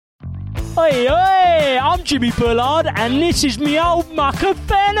Hey, hey, I'm Jimmy Bullard, and this is me old mucker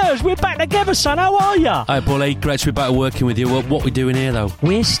Fenners. We're back together, son. How are ya? Hi, Bully. Great to be back working with you. What we doing here, though?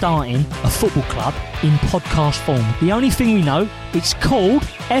 We're starting a football club in podcast form. The only thing we know, it's called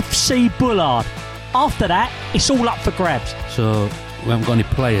FC Bullard. After that, it's all up for grabs. So, we haven't got any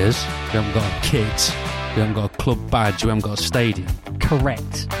players, we haven't got kits, we haven't got a club badge, we haven't got a stadium.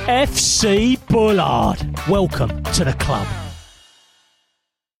 Correct. FC Bullard. Welcome to the club.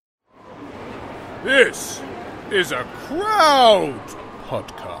 This is a Crowd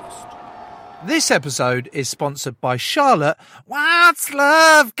podcast. This episode is sponsored by Charlotte. What's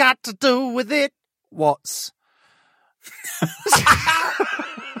love got to do with it? What's?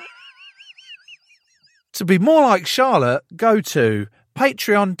 To be more like Charlotte, go to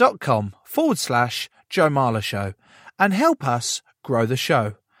patreon.com/Joe Marler Show and help us grow the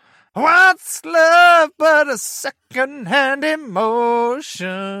show. What's love but a second-hand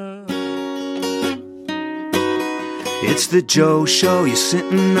emotion? It's the Joe Show, you're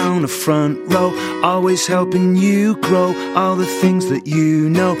sitting on the front row, always helping you grow all the things that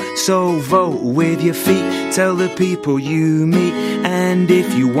you know. So vote with your feet, tell the people you meet, and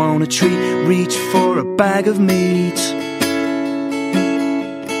if you want a treat, reach for a bag of meat.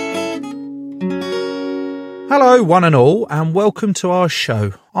 Hello, one and all, and welcome to our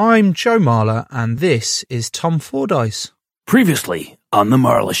show. I'm Joe Marler, and this is Tom Fordyce. Previously on the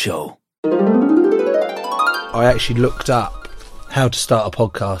Marler Show. I actually looked up how to start a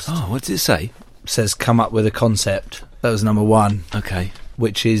podcast. Oh, what does it say? It says come up with a concept. That was number one. Okay.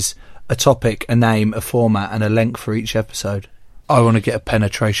 Which is a topic, a name, a format, and a length for each episode. I want to get a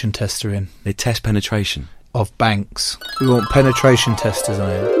penetration tester in. They test penetration. Of banks. We want penetration testers on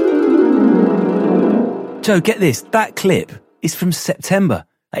here. Joe, get this. That clip is from September.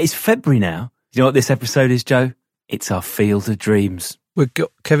 That is February now. You know what this episode is, Joe? It's our Field of Dreams. We've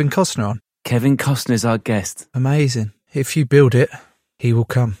got Kevin Costner on. Kevin Costner's our guest. Amazing. If you build it, he will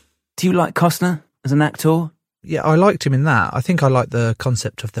come. Do you like Costner as an actor? Yeah, I liked him in that. I think I like the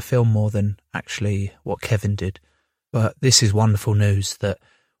concept of the film more than actually what Kevin did. But this is wonderful news that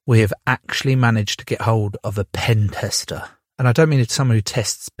we have actually managed to get hold of a pen tester. And I don't mean it's someone who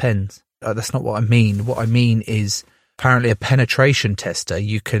tests pens. That's not what I mean. What I mean is apparently a penetration tester.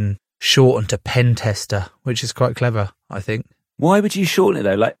 You can shorten to pen tester, which is quite clever, I think. Why would you shorten it,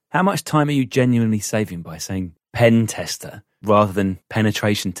 though? Like, how much time are you genuinely saving by saying pen tester rather than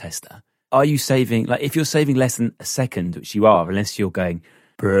penetration tester? Are you saving, like, if you're saving less than a second, which you are, unless you're going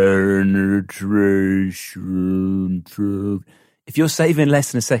penetration, if you're saving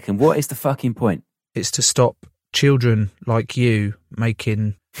less than a second, what is the fucking point? It's to stop children like you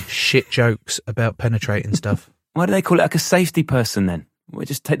making shit jokes about penetrating stuff. Why do they call it like a safety person then? We'll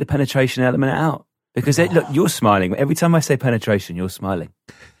just take the penetration element out. Because, look, you're smiling. Every time I say penetration, you're smiling.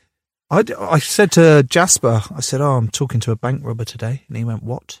 I said to Jasper, I said, I'm talking to a bank robber today. And he went,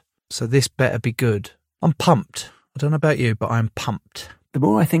 what? So this better be good. I'm pumped. I don't know about you, but I'm pumped. The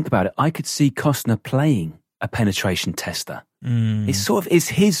more I think about it, I could see Costner playing a penetration tester. It's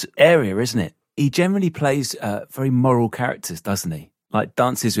his area, isn't it? He generally plays very moral characters, doesn't he? Like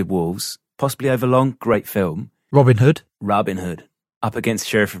Dances with Wolves, possibly Overlong, great film. Robin Hood, up against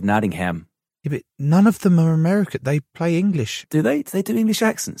Sheriff of Nottingham. Yeah, but none of them are American. They play English. Do they? Do they do English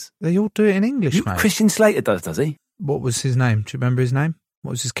accents? They all do it in English, mate. Christian Slater does he? What was his name? Do you remember his name?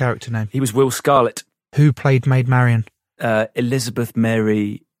 What was his character name? He was Will Scarlet. Who played Maid Marian? Elizabeth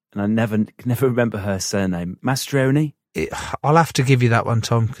Mary, and I never remember her surname. Mastroni? I'll have to give you that one,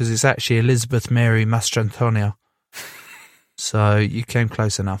 Tom, because it's actually Elizabeth Mary Mastrantonio. So you came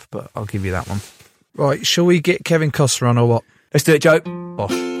close enough, but I'll give you that one. Right, shall we get Kevin Costner on or what? Let's do it, Joe.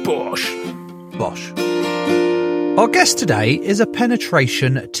 Bosh. Our guest today is a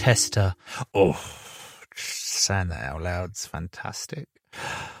penetration tester. Oh, saying that out loud is fantastic.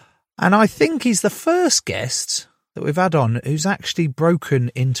 And I think he's the first guest that we've had on who's actually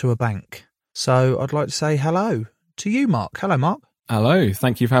broken into a bank. So I'd like to say hello to you, Mark. Hello, Mark. Hello,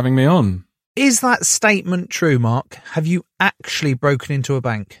 thank you for having me on. Is that statement true, Mark? Have you actually broken into a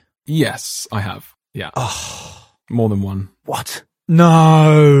bank? Yes, I have. Yeah. Oh. More than one. What?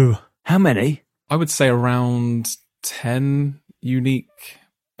 No. How many? I would say around 10 unique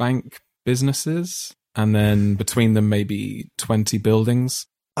bank businesses, and then between them maybe 20 buildings.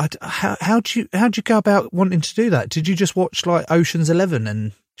 How'd you go about wanting to do that? Did you just watch like Ocean's 11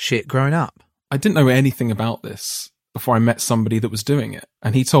 and shit growing up? I didn't know anything about this before I met somebody that was doing it.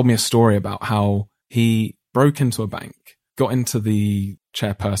 And he told me a story about how he broke into a bank, got into the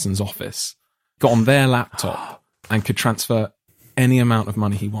chairperson's office, got on their laptop and could transfer any amount of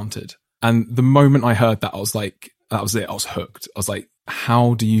money he wanted. And the moment I heard that, I was like, that was it. I was hooked. I was like,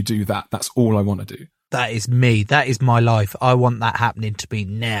 how do you do that? That's all I want to do. That is me. That is my life. I want that happening to be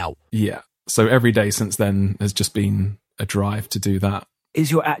now. Yeah. So every day since then has just been a drive to do that.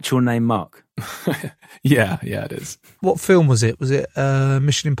 Is your actual name Mark? Yeah, it is. What film was it? Was it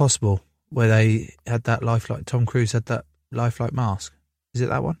Mission Impossible, where they had that lifelike, Tom Cruise had that lifelike mask? Is it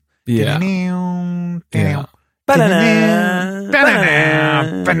that one? Yeah. Yeah.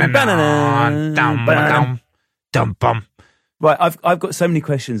 Right, I've got so many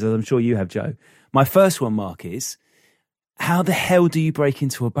questions, as I'm sure you have, Joe. My first one, Mark, is how the hell do you break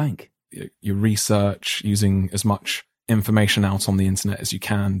into a bank? You research using as much information out on the internet as you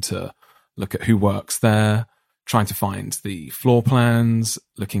can to look at who works there, trying to find the floor plans,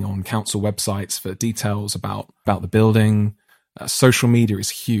 looking on council websites for details about the building. Social media is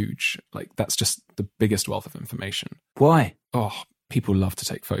huge. Like, that's just the biggest wealth of information. Why? Oh, people love to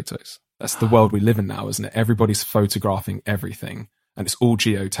take photos. That's the world we live in now, isn't it? Everybody's photographing everything, and it's all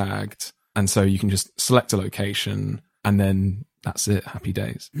geotagged. And so you can just select a location, and then that's it. Happy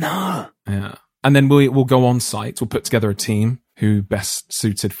days. No. Yeah. And then we'll go on site. We'll put together a team who best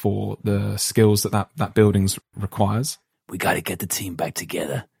suited for the skills that buildings requires. We got to get the team back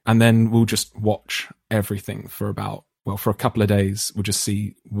together. And then we'll just watch everything for a couple of days. We'll just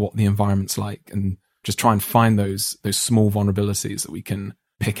see what the environment's like and just try and find those small vulnerabilities that we can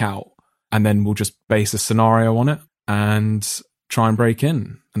pick out. And then we'll just base a scenario on it and try and break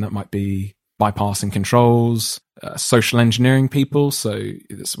in. And that might be bypassing controls, social engineering people. So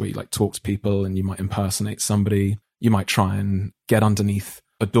that's where you like talk to people and you might impersonate somebody. You might try and get underneath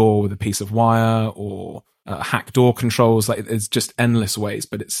a door with a piece of wire or hack door controls. Like, it's just endless ways,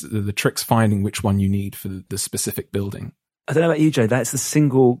 but it's the trick's finding which one you need for the specific building. I don't know about you, Joe. That's the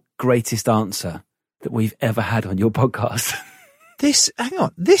single greatest answer that we've ever had on your podcast. Hang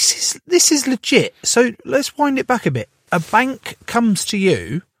on, this is legit. So let's wind it back a bit. A bank comes to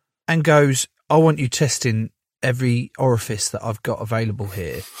you and goes, I want you testing every orifice that I've got available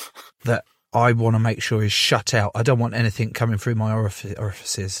here that I want to make sure is shut out. I don't want anything coming through my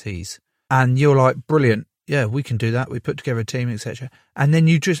orifices. And you're like, brilliant. Yeah, we can do that. We put together a team, etc. And then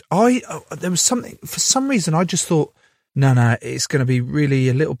there was something, for some reason, I just thought, no, it's going to be really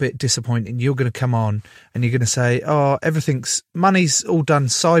a little bit disappointing. You're going to come on and you're going to say, oh, money's all done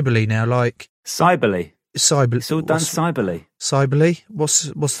cyberly now. Like Cyberly? It's all done cyberly. Cyberly? What's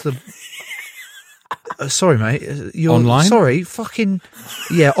the... sorry, mate. You're online? Sorry, fucking...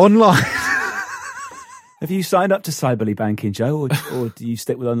 Yeah, online. Have you signed up to cyberly banking, Joe, or do you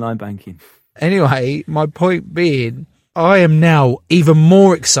stick with online banking? Anyway, my point being, I am now even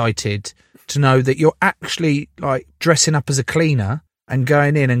more excited to know that you're actually like dressing up as a cleaner and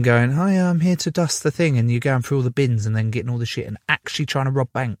going in and going, hi, I'm here to dust the thing, and you're going through all the bins and then getting all the shit and actually trying to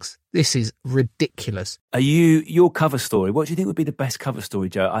rob banks. This is ridiculous. Your cover story, what do you think would be the best cover story,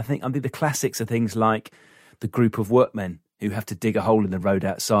 Joe? I think the classics are things like the group of workmen who have to dig a hole in the road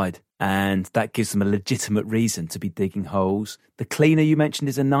outside, and that gives them a legitimate reason to be digging holes. The cleaner you mentioned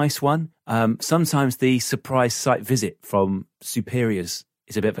is a nice one. Sometimes the surprise site visit from superiors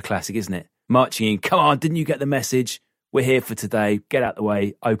is a bit of a classic, isn't it? Marching in, come on, didn't you get the message? We're here for today. Get out the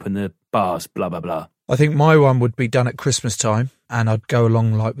way, open the bars, blah, blah, blah. I think my one would be done at Christmas time, and I'd go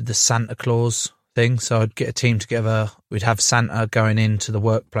along like with the Santa Claus thing. So I'd get a team together. We'd have Santa going into the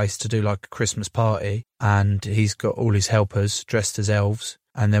workplace to do like a Christmas party, and he's got all his helpers dressed as elves.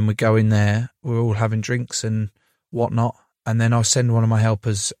 And then we go in there, we're all having drinks and whatnot. And then I'll send one of my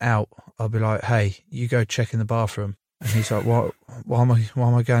helpers out. I'll be like, hey, you go check in the bathroom. And he's like, why am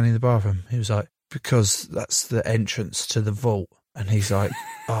I going in the bathroom? He was like, because that's the entrance to the vault. And he's like,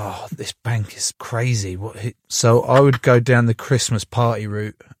 oh, this bank is crazy. So I would go down the Christmas party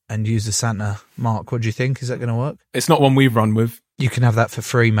route and use the Santa. Mark, what do you think? Is that going to work? It's not one we've run with. You can have that for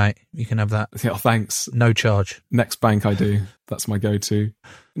free, mate. You can have that. Yeah, thanks. No charge. Next bank I do. That's my go-to.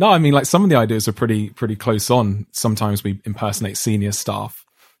 No, I mean, like, some of the ideas are pretty close on. Sometimes we impersonate senior staff.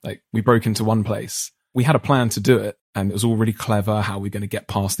 Like, we broke into one place. We had a plan to do it, and it was all really clever how we're going to get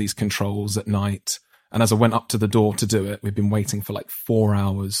past these controls at night. And as I went up to the door to do it, we'd been waiting for like 4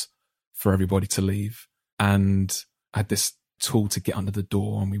 hours for everybody to leave. And I had this tool to get under the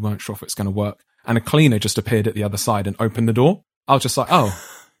door, and we weren't sure if it's going to work. And a cleaner just appeared at the other side and opened the door. I was just like, oh,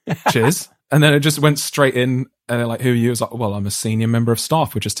 cheers. And then it just went straight in. And they're like, who are you? I was like, well, I'm a senior member of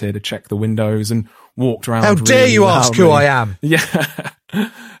staff. We're just here to check the windows, and walked around. How dare you ask who I am? Yeah.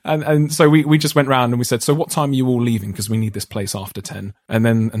 And so we just went round and we said, so what time are you all leaving? Because we need this place after 10. And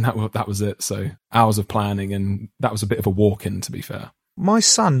that was it. So hours of planning, and that was a bit of a walk-in, to be fair. My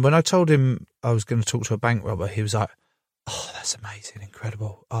son, when I told him I was going to talk to a bank robber, he was like, oh, that's amazing,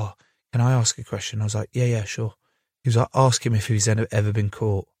 incredible. Oh, can I ask a question? I was like, yeah, sure. He was like, ask him if he's ever been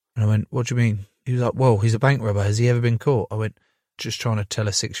caught. And I went, what do you mean? He was like, well, he's a bank robber. Has he ever been caught? I went, just trying to tell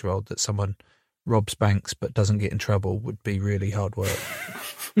a 6-year-old that someone robs banks but doesn't get in trouble would be really hard work.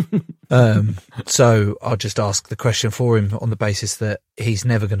 So I'll just ask the question for him on the basis that he's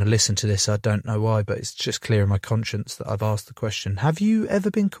never going to listen to this. I don't know why, but it's just clear in my conscience that I've asked the question. Have you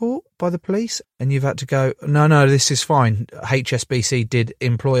ever been caught by the police? And you've had to go, no, this is fine. HSBC did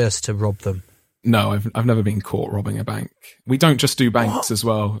employ us to rob them. No, I've never been caught robbing a bank. We don't just do banks as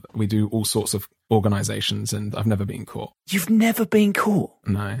well. We do all sorts of organisations, and I've never been caught. You've never been caught?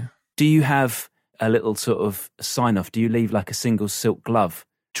 No. Do you have a little sort of sign-off? Do you leave like a single silk glove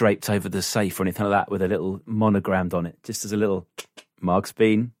draped over the safe or anything like that with a little monogrammed on it, just as a little Mark's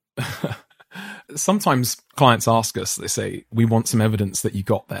been? Sometimes clients ask us, they say, we want some evidence that you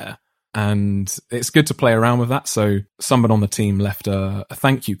got there. And it's good to play around with that. So someone on the team left a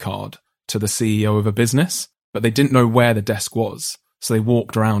thank you card to the CEO of a business, but they didn't know where the desk was. So they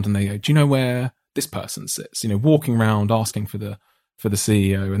walked around and they go, do you know where this person sits? You know, walking around asking for the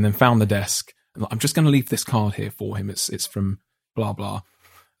CEO, and then found the desk. And I'm just going to leave this card here for him. It's from blah, blah.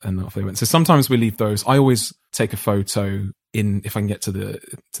 And off they went. So sometimes we leave those. I always take a photo if I can get to the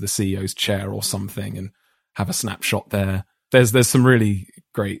CEO's chair or something and have a snapshot there. There's some really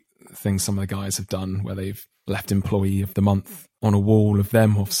great things some of the guys have done where they've left employee of the month on a wall of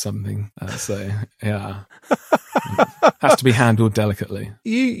them or something. So yeah, has to be handled delicately.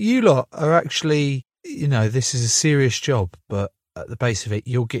 You lot are actually, you know, this is a serious job, but at the base of it,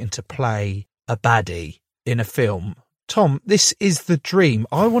 you're getting to play a baddie in a film. Tom, this is the dream.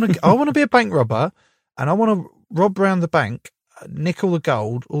 I want to be a bank robber, and I want to rob around the bank, nick all the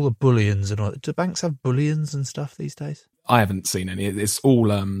gold, all the bullions and all. Do banks have bullions and stuff these days? I haven't seen any. It's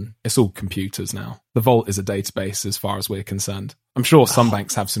all computers now. The vault is a database as far as we're concerned. I'm sure some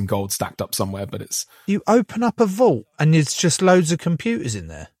banks have some gold stacked up somewhere, but it's... You open up a vault and it's just loads of computers in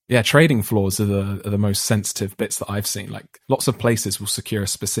there. Yeah, trading floors are the most sensitive bits that I've seen. Like, lots of places will secure a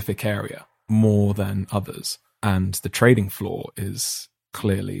specific area more than others, and the trading floor is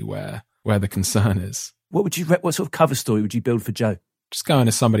clearly where the concern is. What sort of cover story would you build for Joe? Just going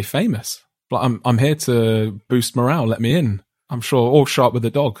as somebody famous. Like, I'm here to boost morale. Let me in. I'm sure all sharp with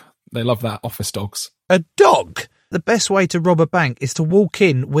a dog. They love that. Office dogs. A dog? The best way to rob a bank is to walk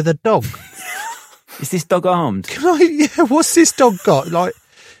in with a dog. Is this dog armed? What's this dog got? Like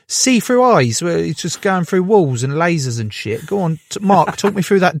see-through eyes where it's just going through walls and lasers and shit. Go on, Mark, talk me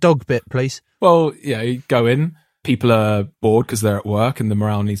through that dog bit, please. Well, yeah, you go in. People are bored because they're at work and the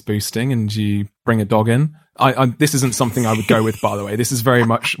morale needs boosting, and you bring a dog in. This isn't something I would go with, by the way. This is very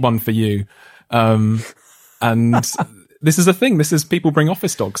much one for you. And this is a thing. This is people bring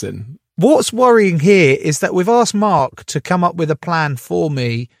office dogs in. What's worrying here is that we've asked Mark to come up with a plan for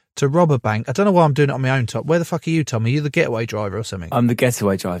me to rob a bank. I don't know why I'm doing it on my own, Tom. Where the fuck are you, Tom? Are you the getaway driver or something? I'm the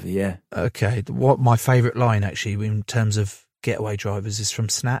getaway driver, yeah. Okay. What my favourite line, actually, in terms of getaway drivers is from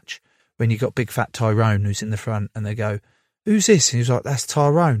Snatch, when you got big fat Tyrone who's in the front and they go, who's this? And he's like, that's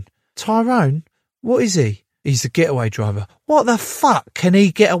Tyrone. Tyrone? What is he? He's the getaway driver. What the fuck can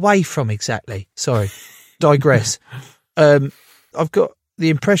he get away from exactly? Sorry, digress. I've got the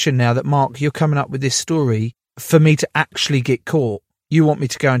impression now that, Mark, you're coming up with this story for me to actually get caught. You want me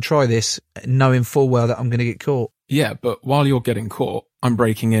to go and try this knowing full well that I'm going to get caught. Yeah, but while you're getting caught, I'm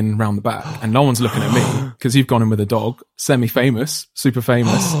breaking in round the back and no one's looking at me because you've gone in with a dog, semi-famous, super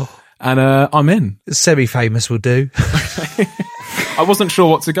famous, and I'm in. Semi-famous will do. I wasn't sure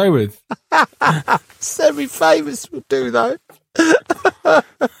what to go with. Semi-famous will do, though.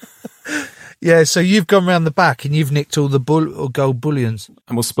 Yeah, so you've gone round the back and you've nicked all the gold bullions.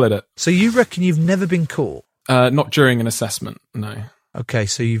 And we'll split it. So you reckon you've never been caught? Not during an assessment, no. Okay,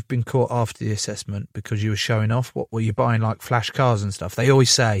 so you've been caught after the assessment because you were showing off. What were you buying, like flash cars and stuff? They always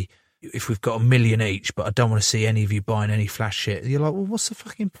say, if we've got $1 million each, but I don't want to see any of you buying any flash shit. You're like, well, what's the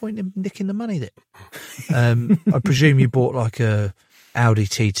fucking point in nicking the money then? I presume you bought like a Audi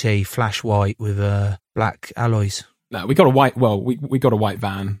TT flash white with black alloys. No, we got a white. Well, we got a white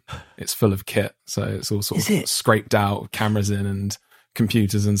van. It's full of kit, so it's all sort of scraped out, cameras in, and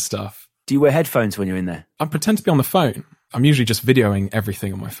computers and stuff. Do you wear headphones when you're in there? I pretend to be on the phone. I'm usually just videoing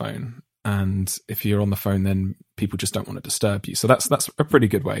everything on my phone, and if you're on the phone, then people just don't want to disturb you. So that's a pretty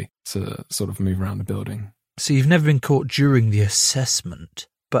good way to sort of move around the building. So you've never been caught during the assessment,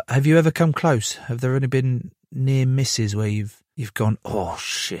 but have you ever come close? Have there only been near misses where you've gone, oh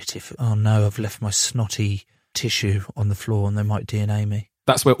shit! Oh no, I've left my snotty tissue on the floor and they might DNA me.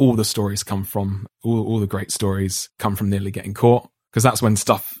 That's where all the stories come from. All the great stories come from nearly getting caught, because that's when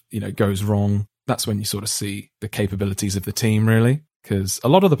stuff, goes wrong. That's when you sort of see the capabilities of the team, really, because a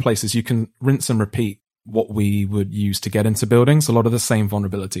lot of the places you can rinse and repeat what we would use to get into buildings. A lot of the same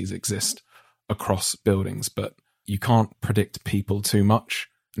vulnerabilities exist across buildings, but you can't predict people too much.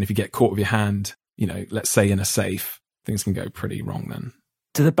 And if you get caught with your hand, let's say in a safe, things can go pretty wrong then.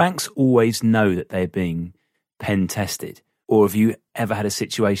 Do the banks always know that they're being pen tested? Or have you ever had a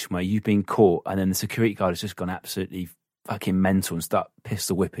situation where you've been caught and then the security guard has just gone absolutely fucking mental and start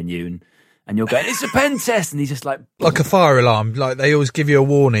pistol whipping you and you're going, it's a pen test, and he's just like a fire alarm. Like they always give you a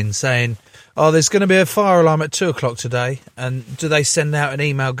warning saying, oh, there's going to be a fire alarm at 2:00 today. And do they send out an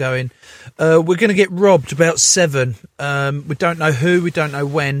email going, we're going to get robbed about 7. We don't know who, we don't know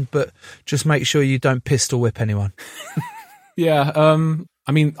when, but just make sure you don't pistol whip anyone. Yeah.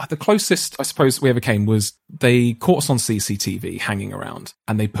 I mean, the closest I suppose we ever came was they caught us on CCTV hanging around,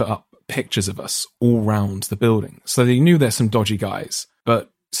 and they put up pictures of us all round the building. So they knew there's some dodgy guys, but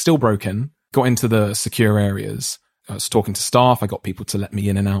still broke in, got into the secure areas. I was talking to staff. I got people to let me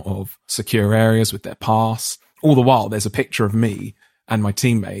in and out of secure areas with their pass. All the while, there's a picture of me and my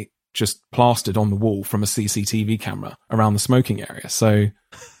teammate just plastered on the wall from a CCTV camera around the smoking area. So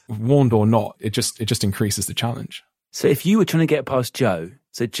warned or not, it just increases the challenge. So if you were trying to get past Joe,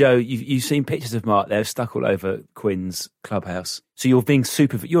 so Joe, you've seen pictures of Mark, they're stuck all over Quinn's clubhouse. So you're being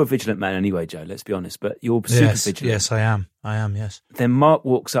you're a vigilant man anyway, Joe, let's be honest, but you're super vigilant. Yes, I am, yes. Then Mark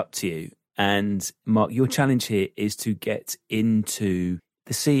walks up to you, and Mark, your challenge here is to get into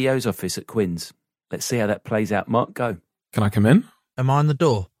the CEO's office at Quinn's. Let's see how that plays out. Mark, go. Can I come in? Am I on the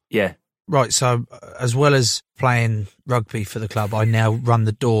door? Yeah. Right, so as well as playing rugby for the club, I now run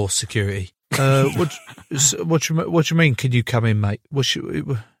the door security. What you mean? Can you come in, mate?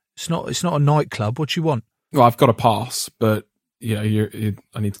 It's not a nightclub. What you want? Well, I've got a pass, but I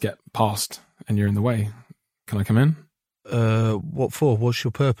need to get past, and you're in the way. Can I come in? What for? What's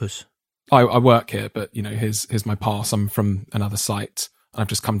your purpose? I work here, but here's my pass. I'm from another site. I've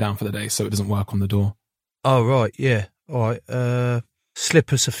just come down for the day, so it doesn't work on the door. Oh right, yeah. All right.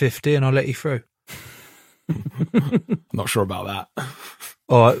 Slip us a 50, and I'll let you through. I'm not sure about that.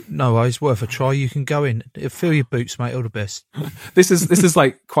 All right, no worries, worth a try. You can go in. Fill your boots, mate. All the best. This is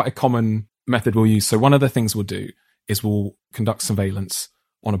like quite a common method we'll use. So one of the things we'll do is we'll conduct surveillance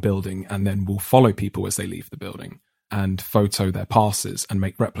on a building, and then we'll follow people as they leave the building and photo their passes and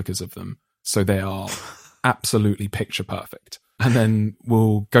make replicas of them, so they are absolutely picture perfect. And then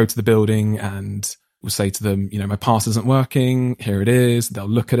we'll go to the building and we'll say to them, my pass isn't working. Here it is. They'll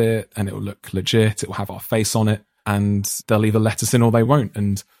look at it and it will look legit. It will have our face on it. And they'll either let us in or they won't.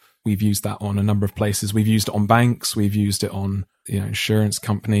 And we've used that on a number of places. We've used it on banks. We've used it on insurance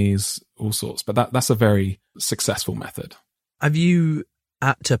companies, all sorts. But that's a very successful method. Have you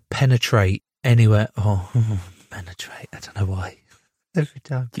had to penetrate anywhere? Oh, penetrate. I don't know why. Every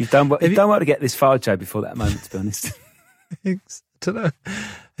time. You've done well to get this far, Joe, before that moment, to be honest. I don't know.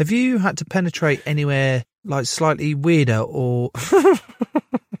 Have you had to penetrate anywhere like slightly weirder or...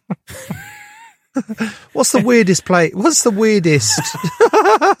 What's the weirdest place? What's the weirdest?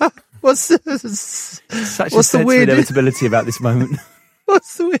 What's the weirdest inevitability about this moment?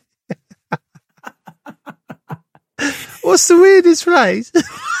 What's the weirdest place?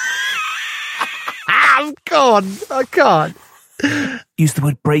 I'm gone. I can't. Use the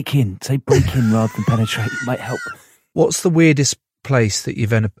word break in. Say break in rather than penetrate. It might help. What's the weirdest place that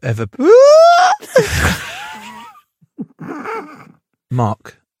you've ever...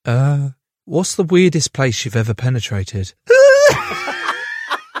 Mark, what's the weirdest place you've ever penetrated?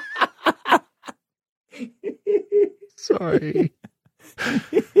 Sorry.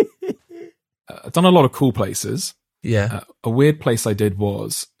 I've done a lot of cool places. Yeah. A weird place I did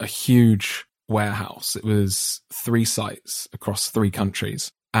was a huge warehouse. It was 3 sites across 3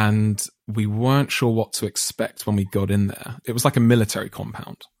 countries. And we weren't sure what to expect when we got in there. It was like a military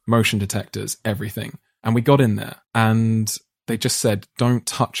compound, motion detectors, everything. And we got in there and they just said, don't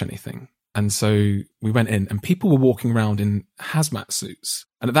touch anything. And so we went in and people were walking around in hazmat suits.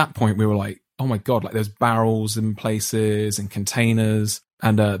 And at that point we were like, oh my God, like there's barrels in places and containers.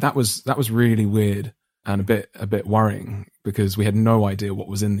 And that was really weird and a bit worrying because we had no idea what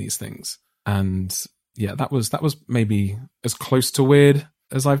was in these things. And yeah, that was maybe as close to weird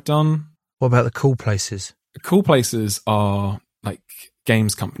as I've done. What about the cool places? The cool places are like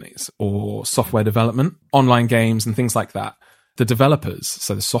games companies or software development, online games and things like that. The developers,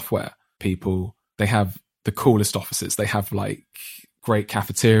 so the software people, they have the coolest offices. They have like great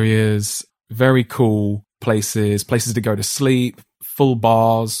cafeterias, very cool places to go to sleep, full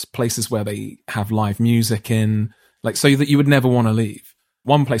bars, places where they have live music in, like so that you would never want to leave.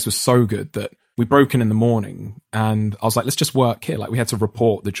 One place was so good that we broke in the morning and I was like, let's just work here. Like we had to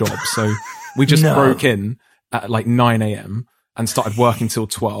report the job. So we just broke in at like 9 a.m. and started working till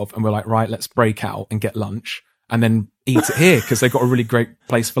 12. And we're like, right, let's break out and get lunch and then eat it here because they got a really great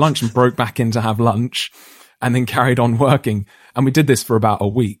place for lunch, and broke back in to have lunch and then carried on working. And we did this for about a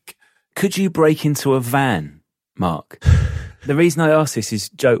week. Could you break into a van, Mark? The reason I ask this is,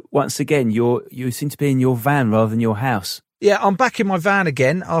 Joe, once again, you seem to be in your van rather than your house. Yeah, I'm back in my van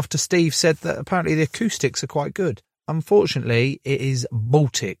again after Steve said that apparently the acoustics are quite good. Unfortunately, it is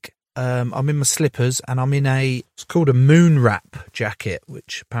Baltic. I'm in my slippers and I'm in it's called a moon wrap jacket,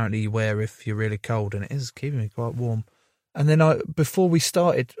 which apparently you wear if you're really cold, and it is keeping me quite warm. And then before we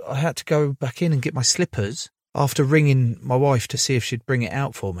started, I had to go back in and get my slippers after ringing my wife to see if she'd bring it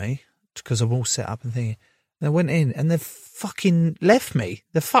out for me, because I'm all set up and thinking. And I went in and they've fucking left me.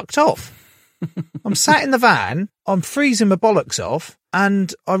 They're fucked off. I'm sat in the van, I'm freezing my bollocks off,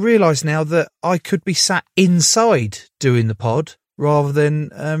 and I realise now that I could be sat inside doing the pod rather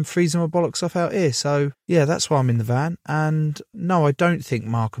than freezing my bollocks off out here. So, yeah, that's why I'm in the van. And no, I don't think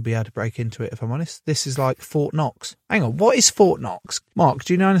Mark will be able to break into it, if I'm honest. This is like Fort Knox. Hang on, what is Fort Knox? Mark,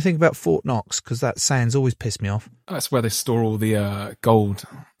 do you know anything about Fort Knox? Because that saying's always pissed me off. That's where they store all the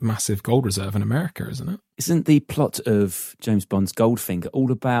massive gold reserve in America, isn't it? Isn't the plot of James Bond's Goldfinger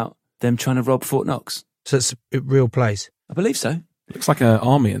all about them trying to rob Fort Knox? So it's a real place? I believe so. Looks like an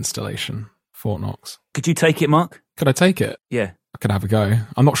army installation, Fort Knox. Could you take it, Mark? Could I take it? Yeah. I could have a go.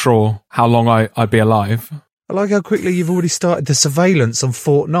 I'm not sure how long I'd be alive. I like how quickly you've already started the surveillance on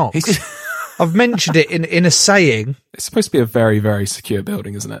Fort Knox. I've mentioned it in a saying. It's supposed to be a very, very secure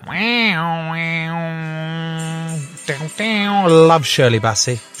building, isn't it? I love Shirley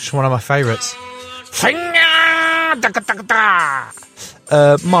Bassey. She's one of my favourites.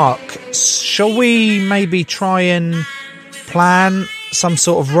 Mark, shall we maybe try and plan some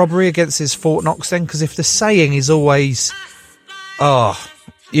sort of robbery against this Fort Knox then? Because if the saying is always,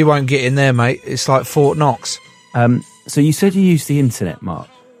 you won't get in there, mate, it's like Fort Knox. So you said you used the internet, Mark.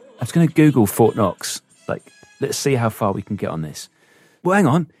 I was going to Google Fort Knox. Let's see how far we can get on this. Well, hang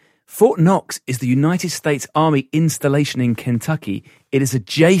on. Fort Knox is the United States Army installation in Kentucky. It is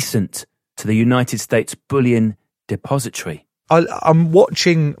adjacent to the United States Bullion Depository. I'm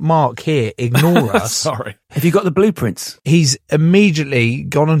watching Mark here ignore us. Sorry. Have you got the blueprints? He's immediately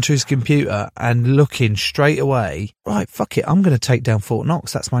gone onto his computer and looking straight away. Right, fuck it. I'm going to take down Fort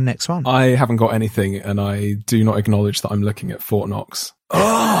Knox. That's my next one. I haven't got anything, and I do not acknowledge that I'm looking at Fort Knox.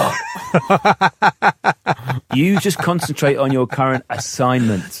 Oh! You just concentrate on your current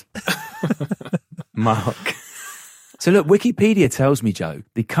assignment, Mark. So look, Wikipedia tells me, Joe,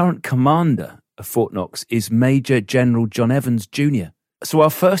 the current commander of Fort Knox is Major General John Evans Jr. So our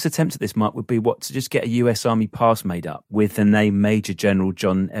first attempt at this, Mark, would be to just get a US Army pass made up with the name Major General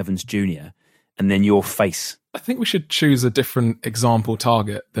John Evans Jr. and then your face. I think we should choose a different example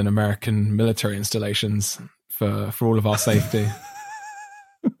target than American military installations for all of our safety.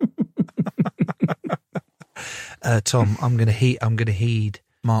 Tom, I'm going to heed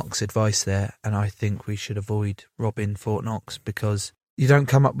Mark's advice there, and I think we should avoid robbing Fort Knox, because you don't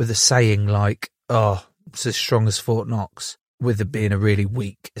come up with a saying like, it's as strong as Fort Knox, with it being a really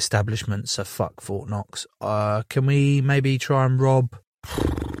weak establishment, so fuck Fort Knox. Can we maybe try and rob,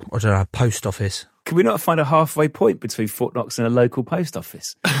 I don't know, a post office? Can we not find a halfway point between Fort Knox and a local post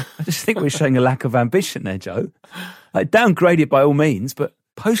office? I just think we're showing a lack of ambition there, Joe. Downgrade it by all means, but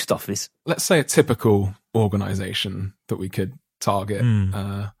post office? Let's say a typical organisation that we could target,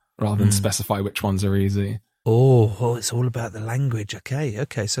 rather than specify which ones are easy. Oh, it's all about the language.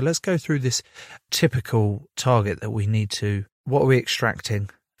 Okay. So let's go through this typical target that we need to. What are we extracting?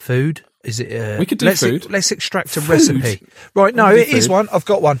 Food? Is it? We could do food. Let's extract a recipe. Right, no, it is one. I've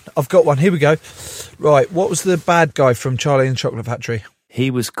got one. Here we go. Right, what was the bad guy from Charlie and the Chocolate Factory?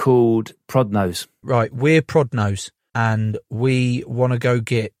 He was called Prodnose. Right, we're Prodnose, and we want to go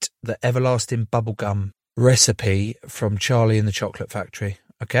get the everlasting bubblegum recipe from Charlie and the Chocolate Factory.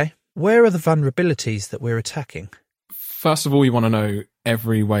 Okay? Where are the vulnerabilities that we're attacking? First of all, you want to know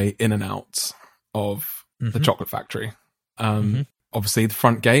every way in and out of the chocolate factory. Obviously, the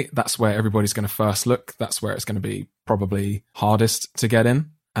front gate, that's where everybody's going to first look. That's where it's going to be probably hardest to get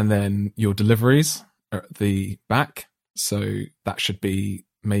in. And then your deliveries are at the back. So that should be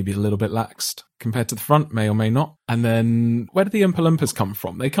maybe a little bit laxed compared to the front, may or may not. And then where do the Oompa Loompas come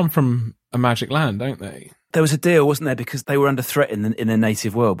from? They come from a magic land, don't they? There was a deal, wasn't there? Because they were under threat in their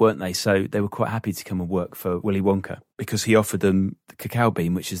native world, weren't they? So they were quite happy to come and work for Willy Wonka because he offered them the cacao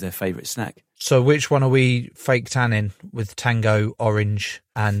bean, which is their favourite snack. So which one are we fake tanning with Tango orange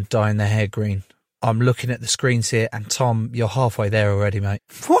and dyeing their hair green? I'm looking at the screens here, and Tom, you're halfway there already, mate.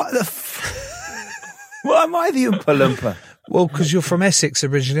 What the Why am I the Oompa Loompa? Well, because you're from Essex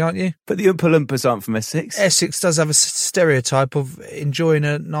originally, aren't you? But the Oompa Loompas aren't from Essex. Essex does have a stereotype of enjoying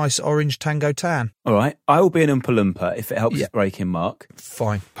a nice orange tango tan. All right. I will be an Oompa Loompa if it helps break in, Mark.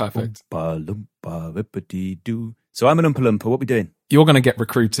 Fine. Perfect. Oompa Loompa, rippity-doo. So I'm an Oompa Loompa. What are we doing? You're going to get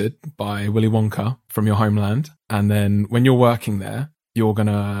recruited by Willy Wonka from your homeland. And then when you're working there, you're going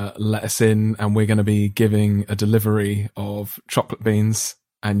to let us in and we're going to be giving a delivery of chocolate beans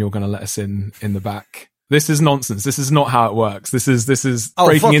and you're going to let us in the back. This is nonsense. This is not how it works. This is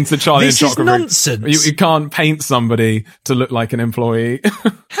breaking into Charlie and Chocolate Factory. This is nonsense. You can't paint somebody to look like an employee.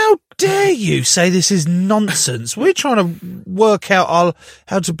 How dare you say this is nonsense? We're trying to work out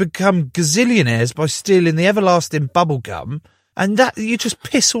how to become gazillionaires by stealing the everlasting bubble gum, and that you just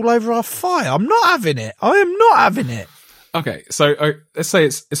piss all over our fire. I'm not having it. I am not having it. Okay, so let's say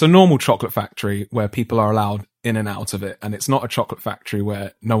it's a normal chocolate factory where people are allowed in and out of it, and it's not a chocolate factory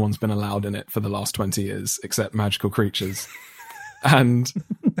where no one's been allowed in it for the last 20 years except magical creatures. And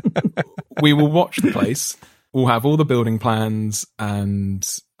we will watch the place. We'll have all the building plans and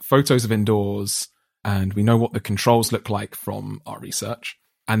photos of indoors, and we know what the controls look like from our research.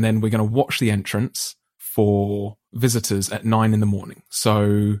 And then we're going to watch the entrance for visitors at 9 a.m.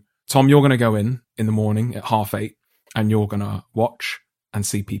 So, Tom, you're going to go in the morning at 8:30, and you're going to watch and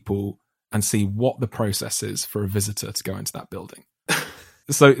see people and see what the process is for a visitor to go into that building.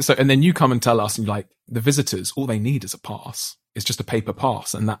 So, and then you come and tell us, and you're like, the visitors, all they need is a pass. It's just a paper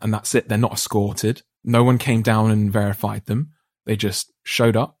pass, and that's it. They're not escorted. No one came down and verified them. They just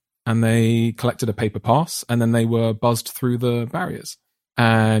showed up and they collected a paper pass, and then they were buzzed through the barriers.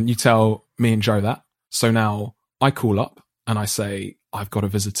 And you tell me and Joe that. So now I call up and I say, I've got a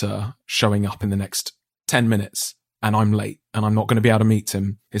visitor showing up in the next 10 minutes. And I'm late and I'm not going to be able to meet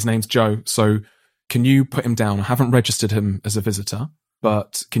him. His name's Joe. So can you put him down? I haven't registered him as a visitor,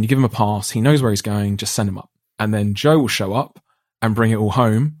 but can you give him a pass? He knows where he's going. Just send him up. And then Joe will show up and bring it all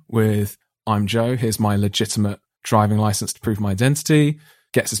home with, I'm Joe. Here's my legitimate driving license to prove my identity.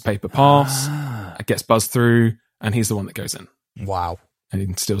 Gets his paper pass, gets buzzed through, and he's the one that goes in. Wow. And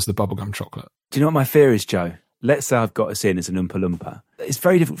he steals the bubblegum chocolate. Do you know what my fear is, Joe? Let's say I've got us in as an Oompa Loompa. It's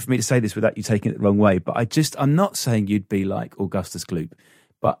very difficult for me to say this without you taking it the wrong way, but I'm not saying you'd be like Augustus Gloop,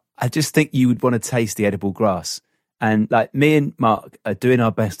 but I just think you would want to taste the edible grass. And like me and Mark are doing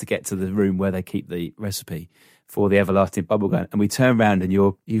our best to get to the room where they keep the recipe for the everlasting bubblegum, and we turn around and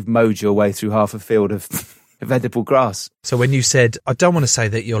you've mowed your way through half a field of edible grass. So when you said, I don't want to say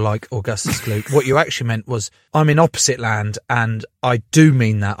that you're like Augustus Gloop, what you actually meant was, I'm in opposite land, and I do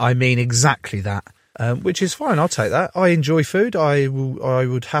mean that. I mean exactly that. Which is fine. I'll take that. I enjoy food. I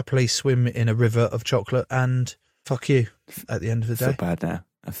would happily swim in a river of chocolate and fuck you at the end of the day.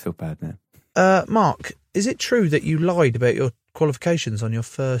 I feel bad now. Mark, is it true that you lied about your qualifications on your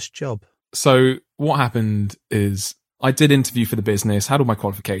first job? So what happened is I did interview for the business, had all my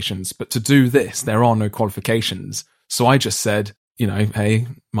qualifications, but to do this, there are no qualifications. So I just said, hey,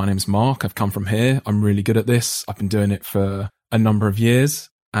 my name's Mark. I've come from here. I'm really good at this. I've been doing it for a number of years,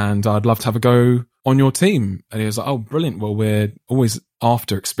 and I'd love to have a go on your team. And he was like, oh, brilliant. Well, we're always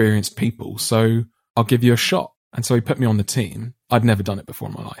after experienced people, so I'll give you a shot. And so he put me on the team. I'd never done it before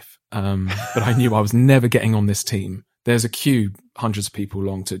in my life. But I knew I was never getting on this team. There's a queue, hundreds of people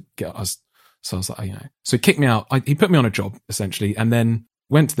long to get us. So I was like, So he kicked me out. He put me on a job, essentially, and then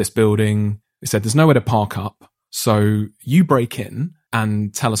went to this building. He said, there's nowhere to park up. So you break in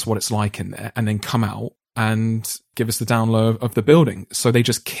and tell us what it's like in there, and then come out and give us the down low of the building. So they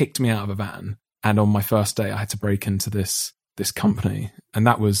just kicked me out of a van. And on my first day, I had to break into this company, and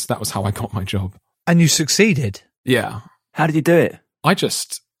that was how I got my job. And you succeeded? Yeah. How did you do it? I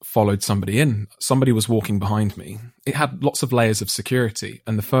just followed somebody in. Somebody was walking behind me. It had lots of layers of security,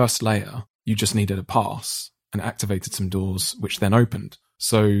 and the first layer, you just needed a pass, and activated some doors, which then opened.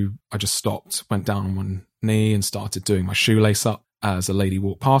 So I just stopped, went down on one knee, and started doing my shoelace up as a lady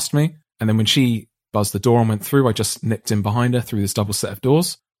walked past me. And then when she buzzed the door and went through, I just nipped in behind her through this double set of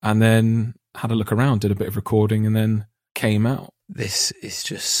doors, and then had a look around, did a bit of recording, and then came out. This is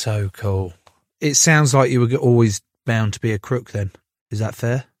just so cool. It sounds like you were always bound to be a crook then. Is that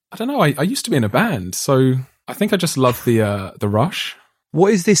fair? I don't know. I used to be in a band, so I think I just love the rush.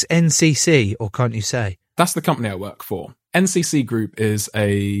 What is this NCC, or can't you say? That's the company I work for. NCC Group is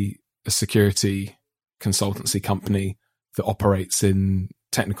a security consultancy company that operates in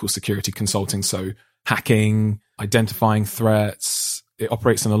technical security consulting, so hacking, identifying threats. It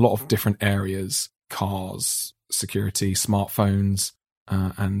operates in a lot of different areas: cars, security, smartphones,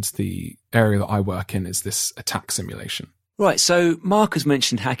 and the area that I work in is this attack simulation. Right, so Mark has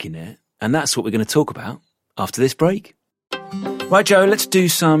mentioned hacking there, and that's what we're going to talk about after this break. Right, Joe, let's do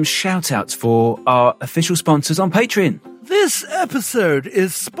some shout-outs for our official sponsors on Patreon. This episode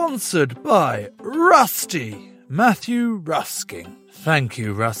is sponsored by Rusty, Matthew Rusking. Thank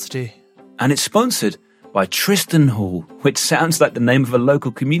you, Rusty. And it's sponsored by Tristan Hall, which sounds like the name of a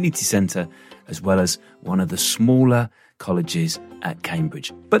local community centre, as well as one of the smaller colleges at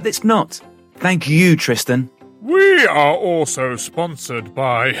Cambridge. But it's not. Thank you, Tristan. We are also sponsored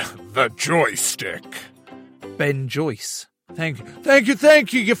by The Joystick. Ben Joyce. Thank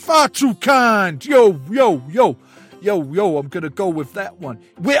you. You're far too kind. Yo, I'm going to go with that one.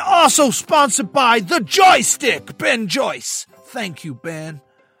 We're also sponsored by The Joystick, Ben Joyce. Thank you, Ben.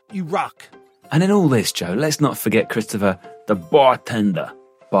 You rock. And in all this, Joe, let's not forget Christopher, the bartender,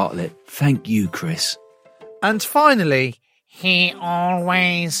 Bartlett. Thank you, Chris. And finally, he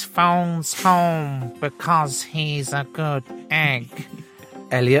always phones home because he's a good egg.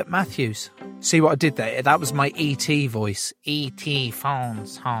 Elliot Matthews. See what I did there? That was my E.T. voice. E.T.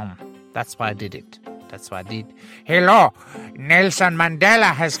 phones home. That's why I did it. That's what I did. Hello, Nelson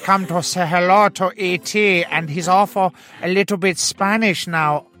Mandela has come to say hello to E.T. and he's also a little bit Spanish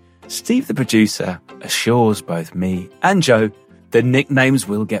now. Steve, the producer, assures both me and Joe the nicknames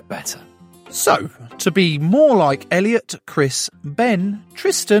will get better. So, to be more like Elliot, Chris, Ben,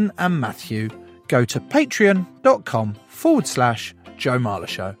 Tristan and Matthew, go to patreon.com/Joe Marler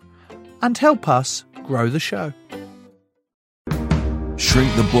Show and help us grow the show.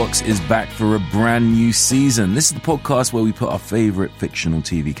 Shrink the Box is back for a brand new season. This is the podcast where we put our favourite fictional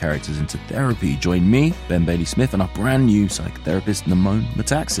TV characters into therapy. Join me, Ben Bailey-Smith, and our brand new psychotherapist, Namone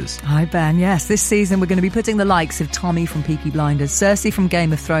Metaxas. Hi, Ben. Yes, this season we're going to be putting the likes of Tommy from Peaky Blinders, Cersei from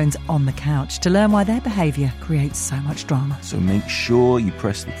Game of Thrones on the couch to learn why their behaviour creates so much drama. So make sure you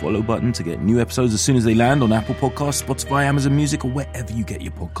press the follow button to get new episodes as soon as they land on Apple Podcasts, Spotify, Amazon Music, or wherever you get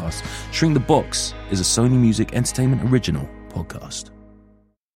your podcasts. Shrink the Box is a Sony Music Entertainment original podcast.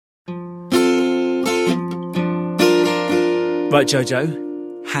 Right,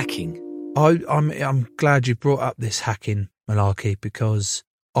 Jojo, hacking. I'm glad you brought up this hacking malarkey because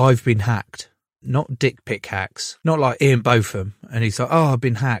I've been hacked. Not dick pic hacks. Not like Ian Botham. And he's like, oh, I've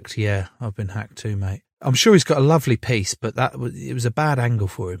been hacked. Yeah, I've been hacked too, mate. I'm sure he's got a lovely piece, but it was a bad angle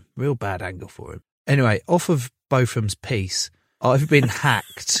for him. Real bad angle for him. Anyway, off of Botham's piece, I've been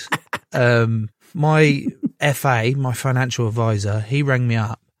hacked. My FA, my financial advisor, he rang me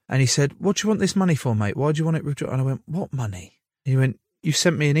up and he said, what do you want this money for, mate? Why do you want it withdrawn? And I went, what money? He went, you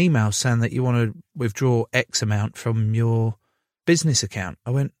sent me an email saying that you want to withdraw X amount from your business account.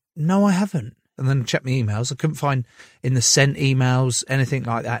 I went, no, I haven't. And then I checked my emails. I couldn't find in the sent emails, anything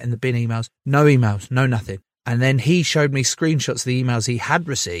like that, in the bin emails. No emails, no nothing. And then he showed me screenshots of the emails he had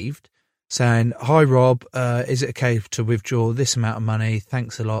received saying, hi, Rob, is it okay to withdraw this amount of money?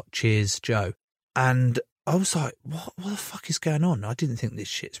 Thanks a lot. Cheers, Joe. And I was like, what the fuck is going on? I didn't think this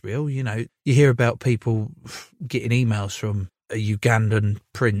shit's real. You know, you hear about people getting emails from a Ugandan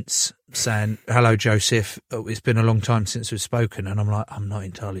prince saying, hello, Joseph, it's been a long time since we've spoken. And I'm like, I'm not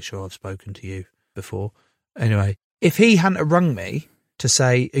entirely sure I've spoken to you before. Anyway, if he hadn't rung me to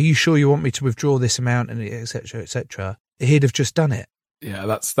say, are you sure you want me to withdraw this amount, and et cetera, he'd have just done it. Yeah,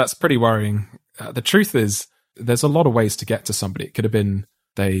 that's pretty worrying. The truth is, there's a lot of ways to get to somebody. It could have been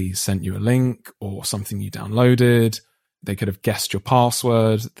they sent you a link or something you downloaded. They could have guessed your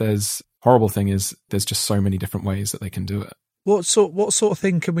password. Horrible thing is, there's just so many different ways that they can do it. What sort of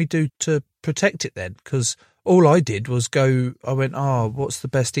thing can we do to protect it then? Because all I did was I went, what's the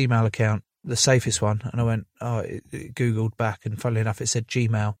best email account, the safest one? And I went, it Googled back, and funnily enough, it said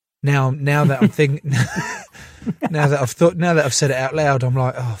Gmail. Now that I'm thinking, now that I've said it out loud, I'm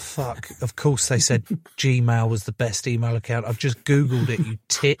like, oh fuck! Of course they said Gmail was the best email account. I've just Googled it, you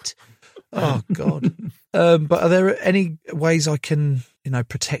tit. Oh god. But are there any ways I can,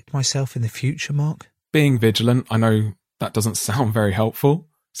 protect myself in the future, Mark? Being vigilant. I know that doesn't sound very helpful.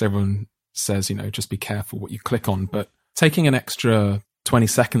 So everyone says, just be careful what you click on, but taking an extra 20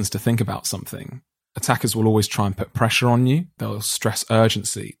 seconds to think about something. Attackers will always try and put pressure on you. They'll stress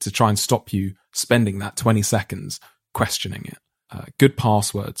urgency to try and stop you spending that 20 seconds questioning it. Good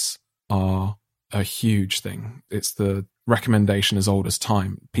passwords are a huge thing. It's the recommendation as old as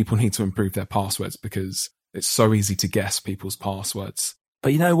time. People need to improve their passwords because it's so easy to guess people's passwords.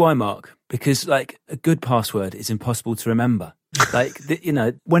 But you know why, Mark? Because a good password is impossible to remember.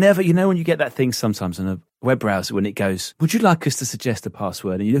 Whenever, when you get that thing sometimes on a web browser when it goes, would you like us to suggest a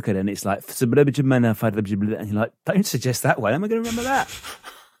password? And you look at it and it's like, and you're like, don't suggest that one. How am I going to remember that?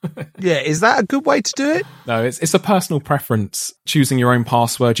 Yeah, is that a good way to do it? No, it's a personal preference. Choosing your own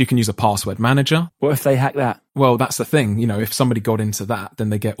password. You can use a password manager. What if they hack that? Well, that's the thing. If somebody got into that, then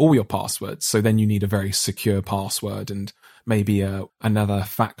they get all your passwords. So then you need a very secure password and maybe another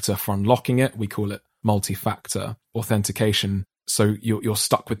factor for unlocking it. We call it multi-factor authentication. So you're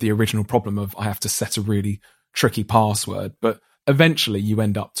stuck with the original problem of I have to set a really tricky password, but eventually you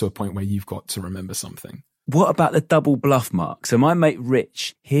end up to a point where you've got to remember something. What about the double bluff, Mark? So my mate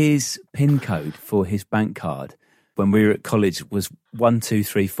Rich, his PIN code for his bank card when we were at college was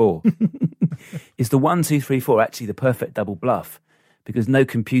 1234. Is the 1234 actually the perfect double bluff? Because no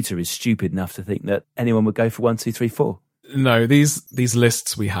computer is stupid enough to think that anyone would go for 1234. No, these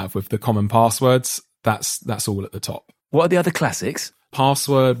lists we have with the common passwords, that's all at the top. What are the other classics?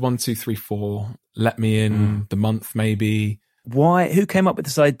 Password 1234, let me in, the month maybe. Why? Who came up with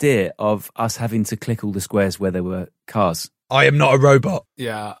this idea of us having to click all the squares where there were cars? I am not a robot.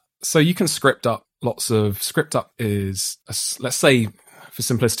 Yeah. So you can script up script up is, let's say, for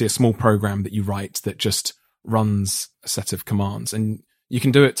simplicity, a small program that you write that just runs a set of commands. And you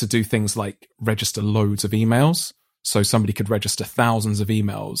can do it to do things like register loads of emails. So somebody could register thousands of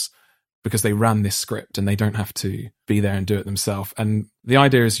emails because they ran this script and they don't have to be there and do it themselves. And the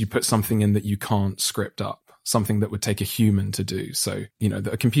idea is you put something in that you can't script up, something that would take a human to do. So,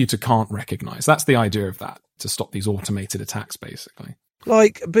 that a computer can't recognize. That's the idea of that, to stop these automated attacks, basically.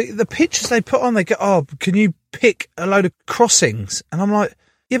 But the pictures they put on, they go, oh, can you pick a load of crossings? And I'm like,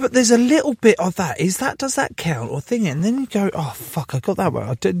 yeah, but there's a little bit of that. Does that count or thing? And then you go, oh, fuck, I got that one.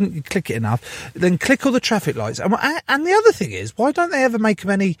 I didn't click it enough. Then click all the traffic lights. And the other thing is, why don't they ever make them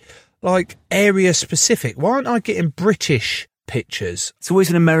any, area specific? Why aren't I getting British pictures? It's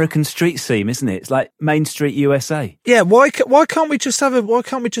always an American street scene, isn't it? It's like Main Street USA. Yeah, why can't we just have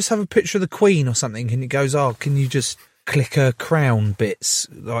a picture of the Queen or something? And it goes, oh, can you just click her crown bits,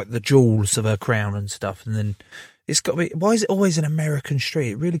 like the jewels of her crown and stuff, and then it's got to be. Why is it always an American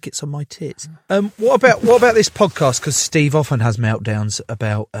street? It really gets on my tits. What about this podcast? Because Steve often has meltdowns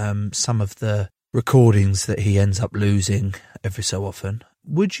about some of the recordings that he ends up losing every so often.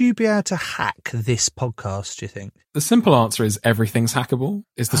 Would you be able to hack this podcast, do you think? The simple answer is everything's hackable,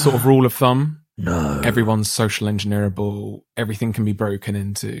 is the sort of rule of thumb. No. Everyone's social engineerable. Everything can be broken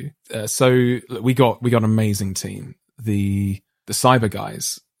into. So we got an amazing team. The cyber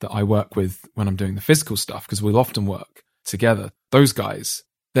guys that I work with when I'm doing the physical stuff, because we'll often work together. Those guys,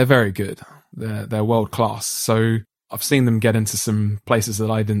 they're very good. They're world class. So I've seen them get into some places that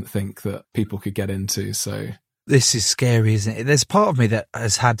I didn't think that people could get into. So this is scary, isn't it? There's part of me that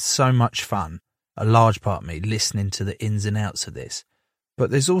has had so much fun, a large part of me, listening to the ins and outs of this. But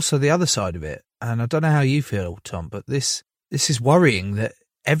there's also the other side of it. And I don't know how you feel, Tom, but this is worrying that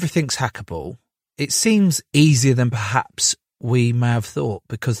everything's hackable. It seems easier than perhaps we may have thought,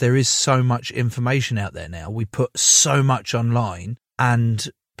 because there is so much information out there now. We put so much online, and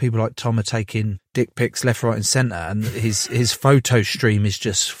people like Tom are taking dick pics left, right and centre, and his photo stream is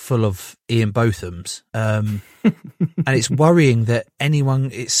just full of Ian Bothams. And it's worrying that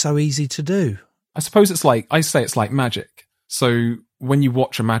it's so easy to do. I suppose it's like magic. So when you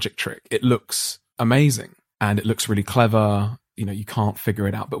watch a magic trick, it looks amazing and it looks really clever. You can't figure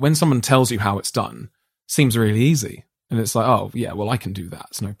it out. But when someone tells you how it's done, it seems really easy. And it's like, oh, yeah, well, I can do that.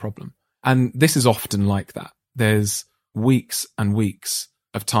 It's no problem. And this is often like that. There's weeks and weeks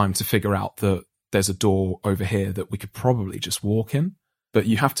of time to figure out that there's a door over here that we could probably just walk in. But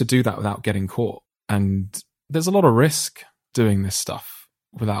you have to do that without getting caught. And there's a lot of risk doing this stuff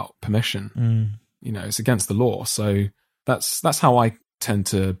without permission. It's against the law. So that's how I tend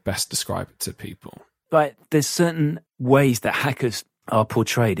to best describe it to people. But there's certain ways that hackers are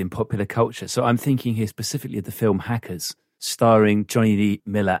portrayed in popular culture. So I'm thinking here specifically of the film Hackers, starring Johnny Lee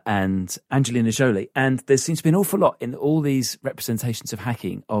Miller and Angelina Jolie. And there seems to be an awful lot in all these representations of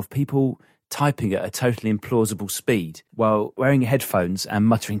hacking of people typing at a totally implausible speed while wearing headphones and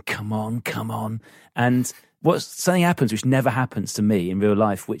muttering, come on, come on. And something happens which never happens to me in real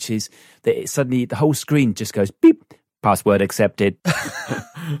life, which is that suddenly the whole screen just goes, beep, password accepted.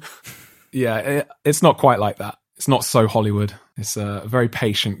 Yeah, it's not quite like that. It's not so Hollywood. It's a very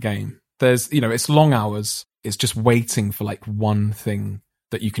patient game. There's, it's long hours. It's just waiting for one thing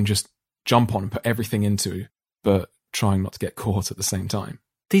that you can just jump on and put everything into, but trying not to get caught at the same time.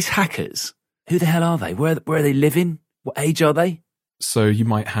 These hackers, who the hell are they? Where are they living? What age are they? So you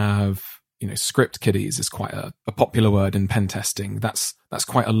might have, script kiddies is quite a popular word in pen testing. That's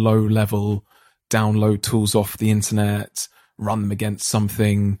quite a low level, download tools off the internet, run them against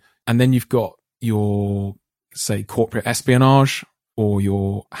something. And then you've got your, say, corporate espionage or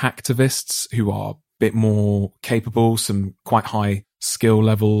your hacktivists who are a bit more capable, some quite high skill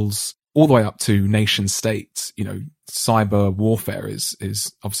levels, all the way up to nation states. Cyber warfare is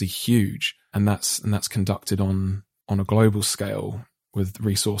obviously huge, and that's conducted on a global scale with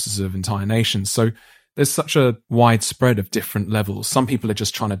resources of entire nations. So there's such a wide spread of different levels. Some people are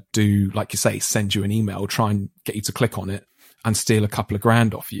just trying to do, like you say, send you an email, try and get you to click on it and steal a couple of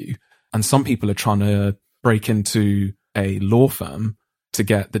grand off you. And some people are trying to break into a law firm to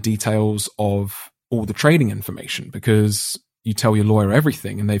get the details of all the trading information, because you tell your lawyer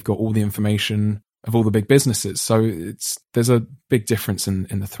everything and they've got all the information of all the big businesses. So there's a big difference in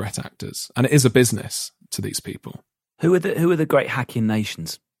the threat actors, and it is a business to these people. Who are the great hacking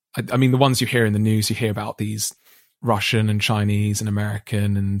nations? I mean, the ones you hear in the news, you hear about these Russian and Chinese and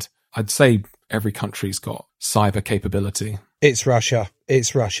American, and I'd say every country's got cyber capability. It's Russia.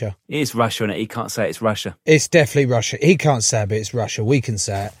 It's Russia. It is Russia, and he can't say it's Russia. It's definitely Russia. He can't say it, but it's Russia. We can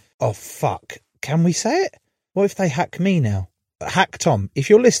say it. Oh, fuck. Can we say it? What if they hack me now? Hack Tom. If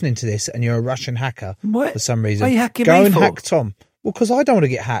you're listening to this and you're a Russian hacker for some reason, what are you hacking go me and for? hack Tom. Well, because I don't want to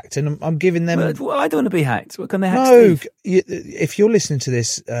get hacked, and I'm giving them... Well, I don't want to be hacked. What can they hack? No, Steve? if you're listening to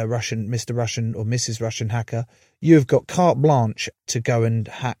this, Mr. Russian or Mrs. Russian hacker, you've got carte blanche to go and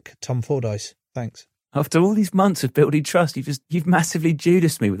hack Tom Fordyce. Thanks. After all these months of building trust, you've massively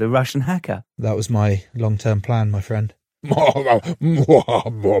Judased me with a Russian hacker. That was my long-term plan, my friend. Who are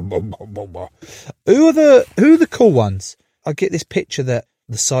the cool ones? I get this picture that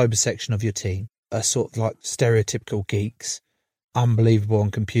the cyber section of your team are sort of like stereotypical geeks, unbelievable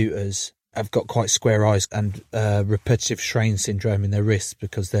on computers, have got quite square eyes and repetitive strain syndrome in their wrists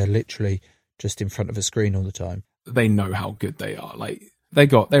because they're literally just in front of a screen all the time. They know how good they are. Like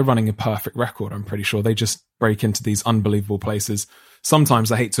they're running a perfect record, I'm pretty sure. They just break into these unbelievable places.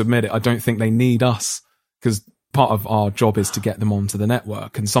 Sometimes, I hate to admit it, I don't think they need us, because part of our job is to get them onto the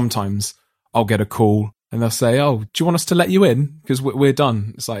network. And sometimes I'll get a call and they'll say, "Oh, do you want us to let you in? Because we're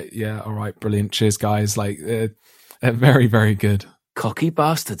done." It's like, yeah, all right, brilliant. Cheers, guys. Like, they're very, very good. Cocky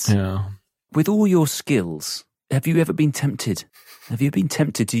bastards. Yeah. With all your skills, have you ever been tempted? Have you been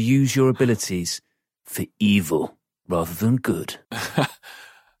tempted to use your abilities for evil rather than good?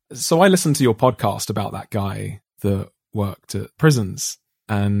 So I listened to your podcast about that guy that worked at prisons,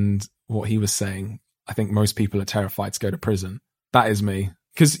 and what he was saying, I think most people are terrified to go to prison. That is me.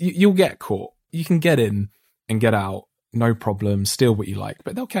 Because you'll get caught. You can get in and get out, no problem, steal what you like,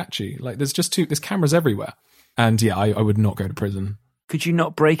 but they'll catch you. Like, there's cameras everywhere. And yeah, I would not go to prison. Could you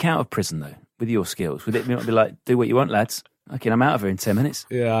not break out of prison, though, with your skills? Would it not be like, do what you want, lads? Okay, I'm out of here in 10 minutes.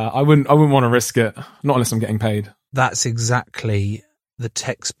 Yeah, I wouldn't want to risk it, not unless I'm getting paid. That's exactly the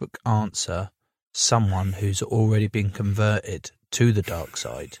textbook answer someone who's already been converted to the dark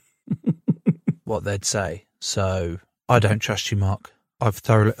side, what they'd say. So I don't trust you, Mark. I've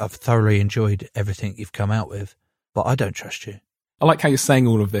thoroughly enjoyed everything you've come out with, but I don't trust you. I like how you're saying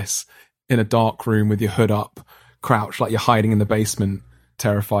all of this in a dark room with your hood up, crouched like you're hiding in the basement,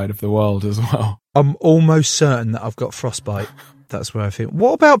 terrified of the world as well. I'm almost certain that I've got frostbite. That's where I feel.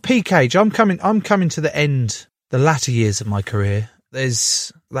 What about PK? I'm coming to the end, the latter years of my career.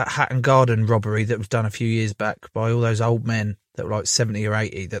 There's that Hatton Garden robbery that was done a few years back by all those old men that were like 70 or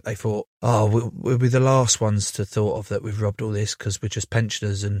 80 that they thought, oh, we'll be the last ones to thought of that we've robbed all this because we're just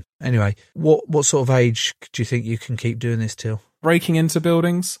pensioners. And anyway, what sort of age do you think you can keep doing this till? Breaking into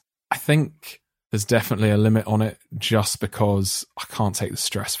buildings, I think there's definitely a limit on it, just because I can't take the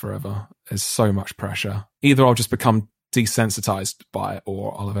stress forever. There's so much pressure. Either I'll just become desensitized by it,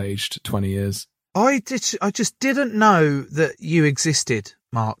 or I'll have aged 20 years. I just didn't know that you existed,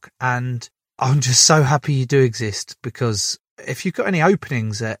 Mark, and I'm just so happy you do exist, because if you've got any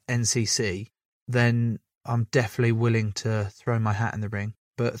openings at NCC, then I'm definitely willing to throw my hat in the ring.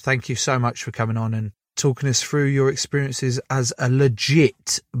 But thank you so much for coming on and talking us through your experiences as a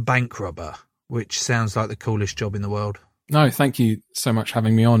legit bank robber, which sounds like the coolest job in the world. No, thank you so much for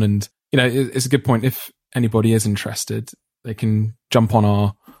having me on. And, it's a good point. If anybody is interested, they can jump on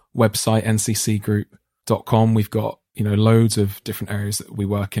our website, nccgroup.com. We've got, loads of different areas that we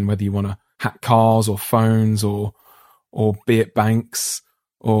work in, whether you want to hack cars or phones or be it banks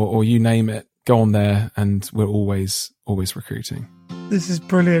or you name it, go on there, and we're always recruiting. This is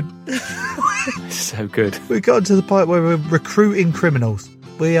brilliant. So good. We got to the point where we're recruiting criminals.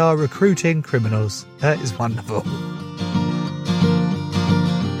 We are recruiting criminals. That is wonderful.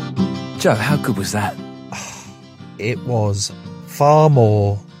 Joe, how good was that? It was far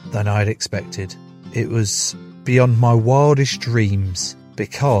more than I'd expected. It was beyond my wildest dreams,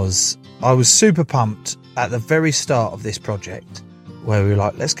 because I was super pumped at the very start of this project, where we were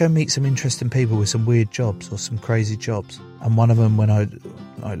like, let's go meet some interesting people with some weird jobs or some crazy jobs. And one of them, when I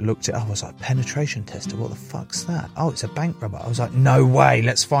looked it up, I was like, penetration tester, what the fuck's that? Oh, it's a bank robber. I was like, no way,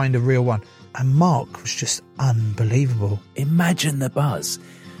 let's find a real one. And Mark was just unbelievable. Imagine the buzz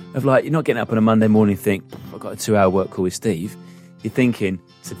of, like, you're not getting up on a Monday morning and think, I've got a 2-hour work call with Steve. You're thinking,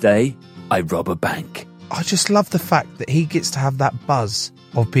 today I rob a bank. I just love the fact that he gets to have that buzz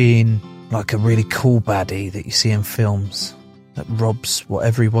of being like a really cool baddie that you see in films that robs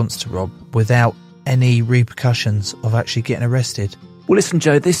whatever he wants to rob without any repercussions of actually getting arrested? Well, listen,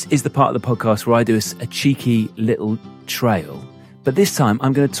 Joe, this is the part of the podcast where I do a cheeky little trail. But this time,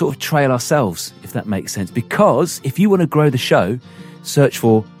 I'm going to sort of trail ourselves, if that makes sense. Because if you want to grow the show, search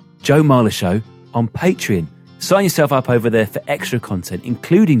for Joe Marler Show on Patreon. Sign yourself up over there for extra content,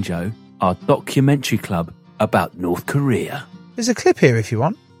 including, Joe, our documentary club about North Korea. There's a clip here if you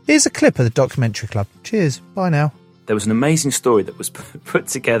want. Here's a clip of the documentary club. Cheers. Bye now. There was an amazing story that was put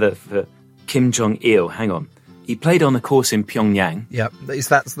together for Kim Jong-il. Hang on. He played on the course in Pyongyang. Yep, that's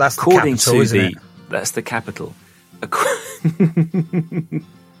according the capital, isn't it? That's the capital.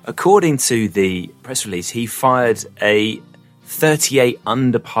 According to the press release, he fired a 38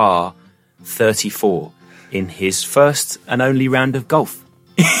 under par 34 in his first and only round of golf.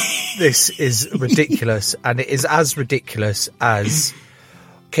 This is ridiculous, and it is as ridiculous as...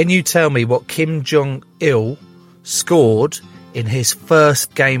 Can you tell me what Kim Jong-il scored in his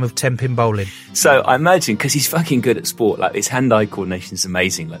first game of 10-pin bowling? So I imagine, because he's fucking good at sport, like his hand-eye coordination is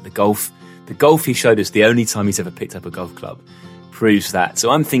amazing. Like the golf he showed us, the only time he's ever picked up a golf club, proves that.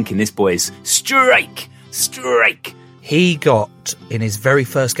 So I'm thinking this boy is strike. He got, in his very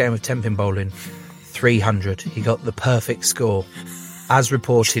first game of 10-pin bowling, 300. He got the perfect score, as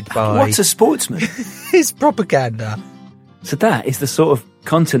reported by... What a sportsman. His propaganda. So that is the sort of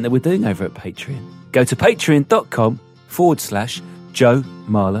content that we're doing over at Patreon. Go to patreon.com/Joe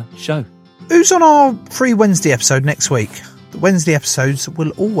Marler Show. Who's on our free Wednesday episode next week? The Wednesday episodes will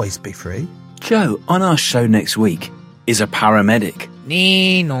always be free. Joe, on our show next week is a paramedic.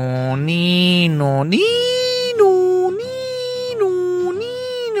 Nino,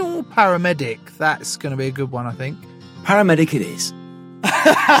 paramedic. That's going to be a good one, I think. Paramedic it is.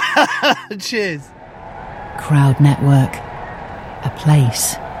 Cheers. Crowd Network, a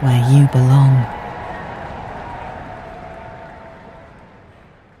place where you belong.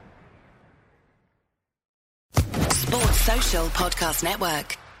 Sports Social Podcast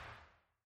Network.